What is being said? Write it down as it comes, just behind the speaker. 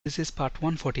This is part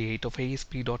 148 of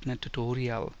ASP.NET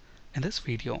tutorial. In this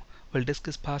video, we'll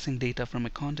discuss passing data from a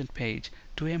content page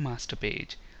to a master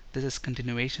page. This is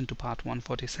continuation to part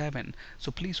 147,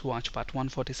 so please watch part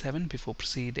 147 before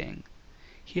proceeding.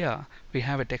 Here, we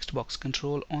have a text box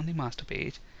control on the master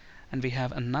page, and we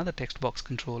have another text box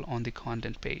control on the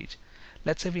content page.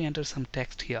 Let's say we enter some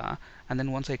text here, and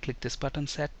then once I click this button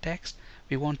set text,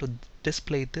 we want to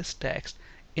display this text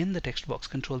in the text box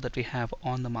control that we have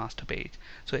on the master page.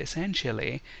 So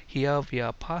essentially here we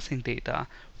are passing data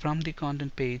from the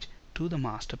content page to the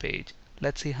master page.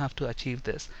 Let's see how to achieve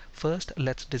this. First,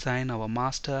 let's design our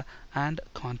master and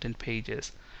content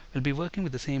pages. We'll be working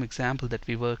with the same example that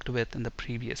we worked with in the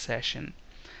previous session.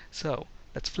 So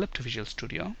let's flip to Visual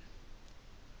Studio.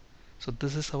 So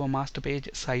this is our master page,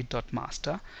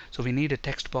 site.master. So we need a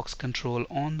text box control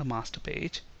on the master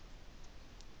page.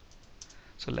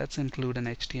 So let's include an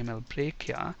HTML break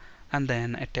here and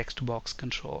then a text box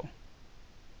control.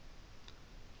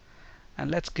 And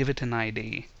let's give it an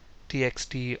ID,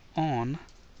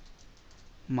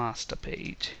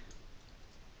 txtOnMasterPage.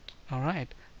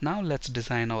 Alright, now let's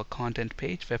design our content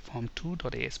page,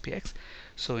 webform2.aspx.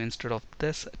 So instead of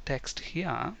this text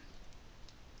here,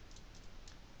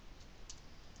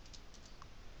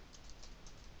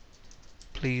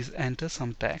 please enter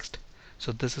some text.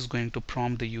 So this is going to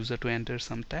prompt the user to enter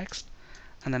some text,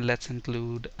 and then let's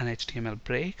include an HTML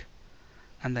break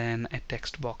and then a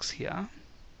text box here,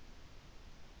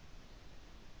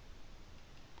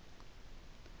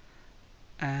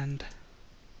 and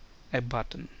a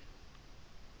button,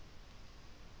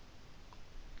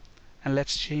 and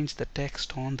let's change the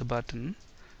text on the button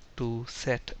to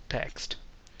set text.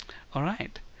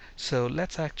 Alright, so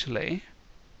let's actually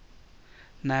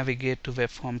navigate to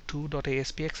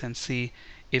webform2.aspx and see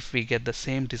if we get the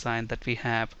same design that we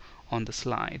have on the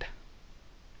slide.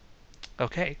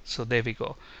 Okay, so there we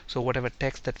go. So whatever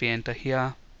text that we enter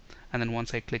here, and then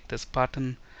once I click this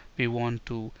button, we want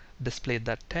to display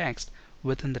that text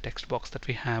within the text box that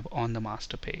we have on the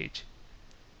master page.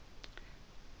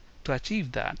 To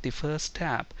achieve that, the first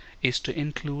step is to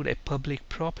include a public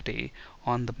property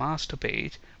on the master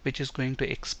page which is going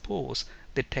to expose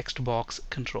the text box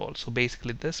control. So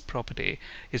basically this property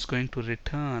is going to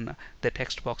return the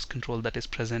text box control that is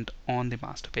present on the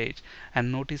master page,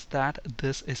 and notice that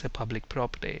this is a public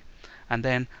property, and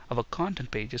then our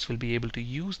content pages will be able to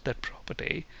use that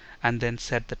property and then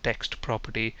set the text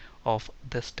property of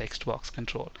this text box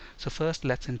control. So first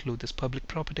let's include this public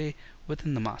property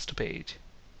within the master page.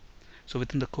 So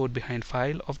within the code behind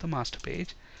file of the master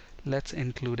page, let's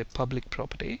include a public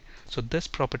property. So this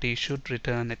property should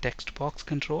return a text box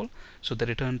control. So the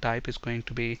return type is going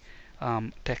to be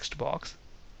text box,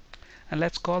 and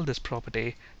let's call this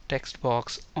property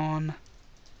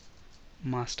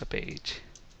txtBoxOnMasterPage,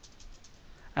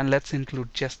 and let's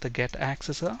include just the get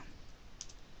accessor.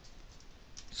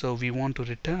 So we want to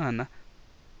return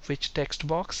which text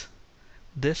box?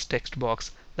 This text box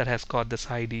that has got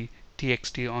this ID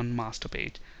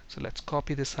txtOnMasterPage. So let's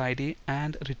copy this ID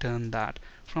and return that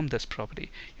from this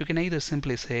property. You can either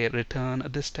simply say return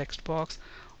this text box,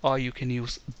 or you can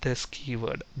use this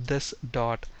keyword, this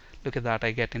dot. Look at that,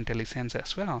 I get IntelliSense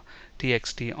as well,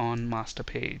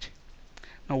 txtOnMasterPage.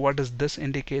 Now what does this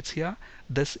indicates here?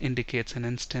 This indicates an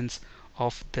instance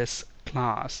of this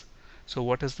class. So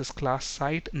what is this class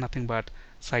site? Nothing but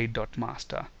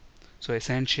site.master. So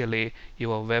essentially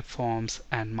your web forms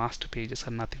and master pages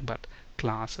are nothing but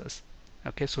classes.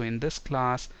 Okay, so in this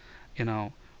class,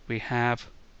 we have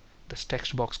this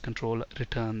text box control,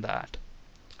 return that.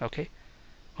 Okay,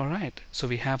 alright, so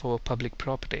we have our public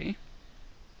property.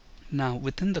 Now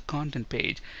within the content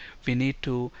page, we need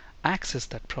to access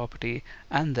that property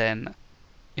and then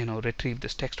retrieve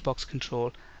this text box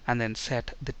control and then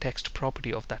set the text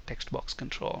property of that text box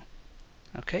control.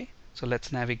 Okay, so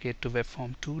let's navigate to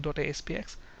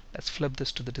webform2.aspx. Let's flip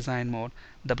this to the design mode,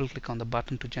 double click on the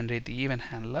button to generate the event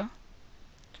handler.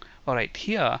 Alright,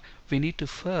 here we need to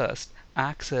first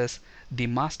access the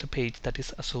master page that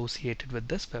is associated with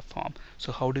this web form.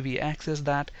 So how do we access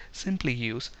that? Simply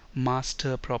use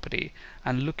master property,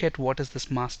 and look at what is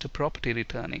this master property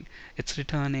returning. It's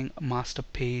returning master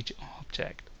page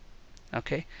object.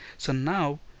 Okay, so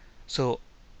now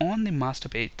on the master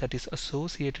page that is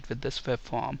associated with this web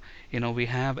form, we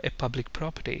have a public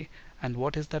property. And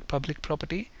what is that public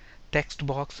property? Text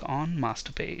box on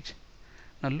master page.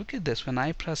 Now look at this, when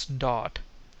I press dot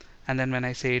and then when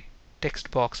I say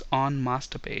text box on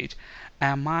master page,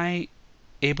 am I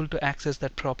able to access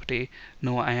that property?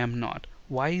 No, I am not.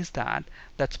 Why is that?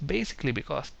 That's basically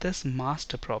because this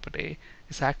master property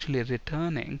is actually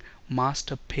returning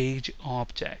master page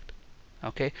object.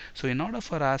 Okay, so in order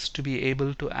for us to be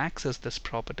able to access this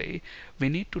property, we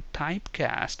need to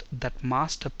typecast that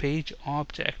master page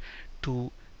object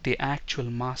to the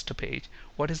actual master page.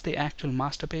 What is the actual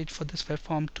master page for this web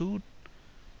form 2?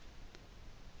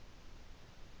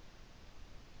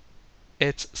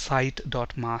 It's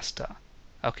site.master.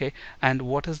 Okay, and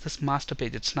what is this master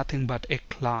page? It's nothing but a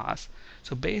class.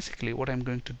 So basically what I'm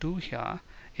going to do here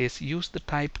is use the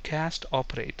typecast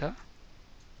operator,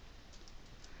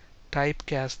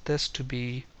 typecast this to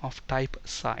be of type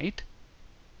site,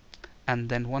 and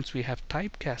then once we have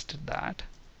typecasted that,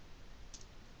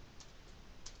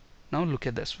 now look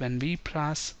at this. When we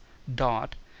press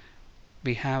dot,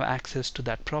 we have access to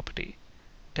that property,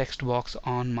 text box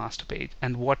on master page.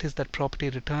 And what is that property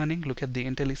returning? Look at the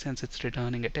IntelliSense, it's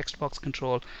returning a text box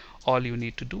control. All you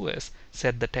need to do is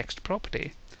set the text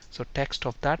property. So text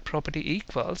of that property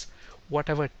equals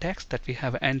whatever text that we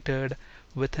have entered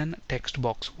within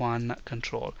textbox1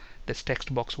 control. This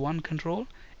textbox1 control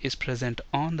is present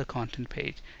on the content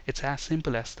page. It's as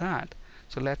simple as that.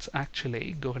 So let's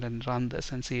actually go ahead and run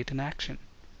this and see it in action.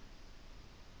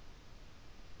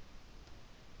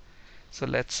 So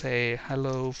let's say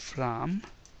hello from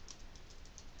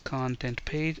content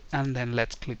page, and then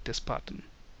let's click this button.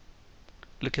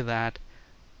 Look at that.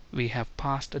 We have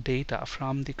passed data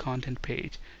from the content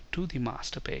page to the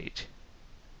master page.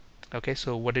 Okay,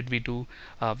 so what did we do?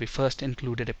 We first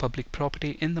included a public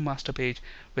property in the master page,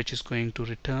 which is going to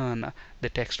return the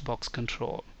text box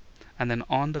control. And then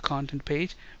on the content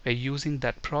page, we're using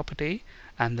that property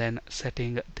and then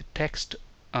setting the text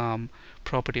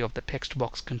property of the text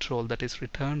box control that is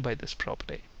returned by this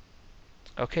property.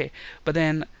 Okay, but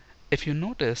then if you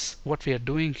notice what we are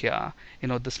doing here,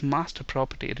 this master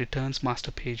property returns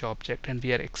master page object, and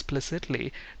we are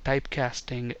explicitly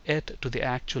typecasting it to the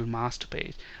actual master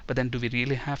page. But then do we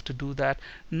really have to do that?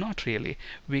 Not really.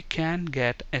 We can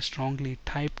get a strongly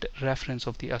typed reference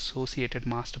of the associated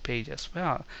master page as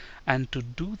well, and to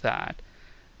do that,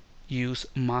 use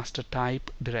master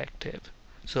type directive.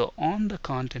 So on the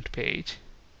content page,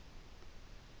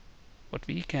 what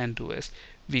we can do is,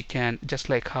 we can, just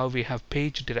like how we have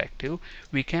page directive,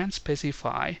 we can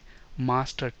specify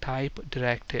master type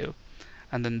directive,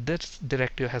 and then this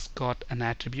directive has got an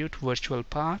attribute virtual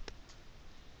path.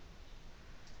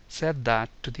 Set that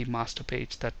to the master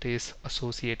page that is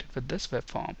associated with this web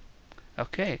form.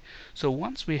 Okay, so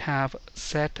once we have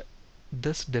set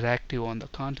this directive on the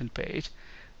content page,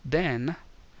 then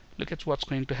look at what's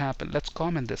going to happen. Let's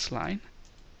comment this line.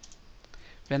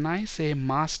 When I say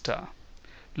master,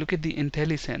 look at the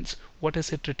IntelliSense. What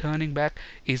is it returning back?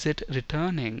 Is it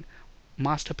returning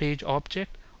master page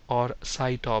object or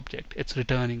site object? It's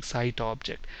returning site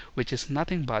object, which is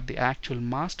nothing but the actual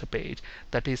master page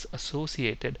that is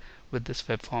associated with this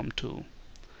web form 2.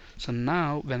 So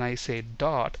now when I say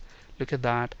dot, look at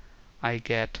that, I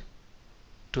get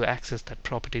to access that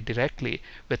property directly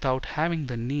without having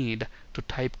the need to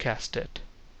typecast it.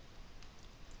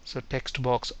 So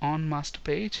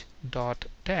textbox_on_masterPage dot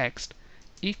text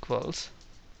equals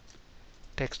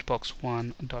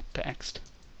textbox1.text.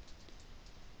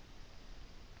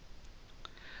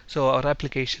 So our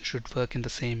application should work in the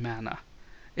same manner.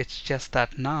 It's just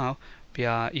that now we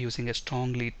are using a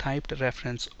strongly typed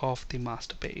reference of the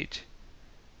master page.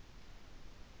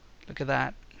 Look at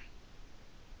that.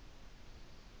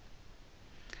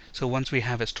 So once we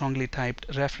have a strongly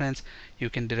typed reference, you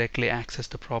can directly access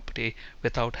the property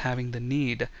without having the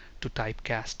need to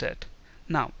typecast it.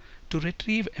 Now, to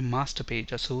retrieve a master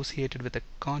page associated with a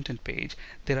content page,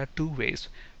 there are two ways.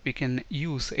 We can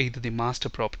use either the master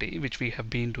property, which we have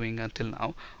been doing until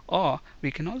now, or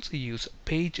we can also use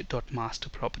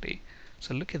page.masterProperty.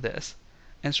 So look at this.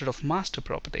 Instead of master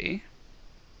property,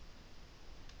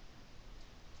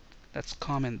 let's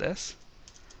comment this.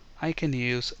 I can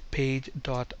use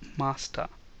page.master,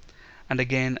 and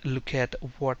again look at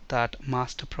what that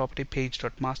master property,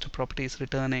 page.masterProperty, is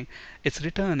returning. It's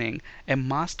returning a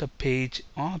master page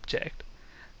object.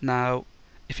 Now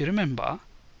if you remember,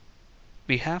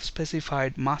 we have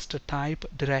specified master type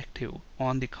directive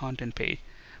on the content page,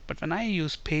 but when I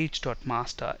use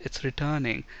page.master, it's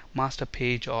returning master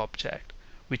page object,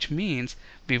 which means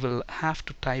we will have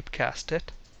to typecast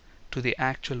it to the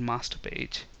actual master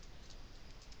page.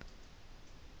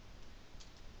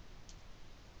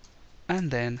 And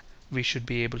then we should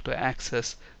be able to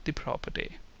access the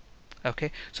property.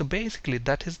 Okay, so basically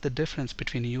that is the difference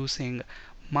between using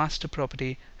master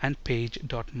property and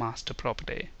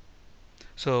page.masterProperty.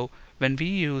 So when we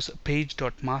use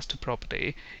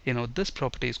page.masterProperty, this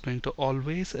property is going to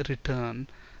always return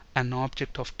an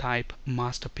object of type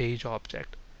master page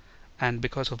object. and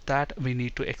because of that we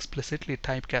need to explicitly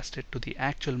typecast it to the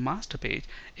actual master page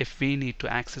if we need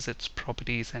to access its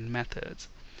properties and methods.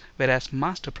 Whereas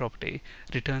master property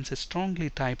returns a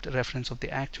strongly typed reference of the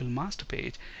actual master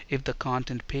page if the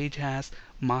content page has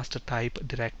master type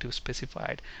directive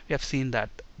specified. We have seen that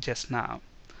just now.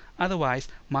 Otherwise,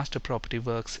 master property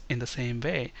works in the same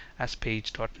way as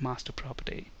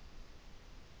page.masterProperty.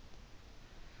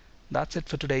 That's it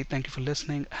for today. Thank you for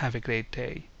listening. Have a great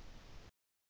day.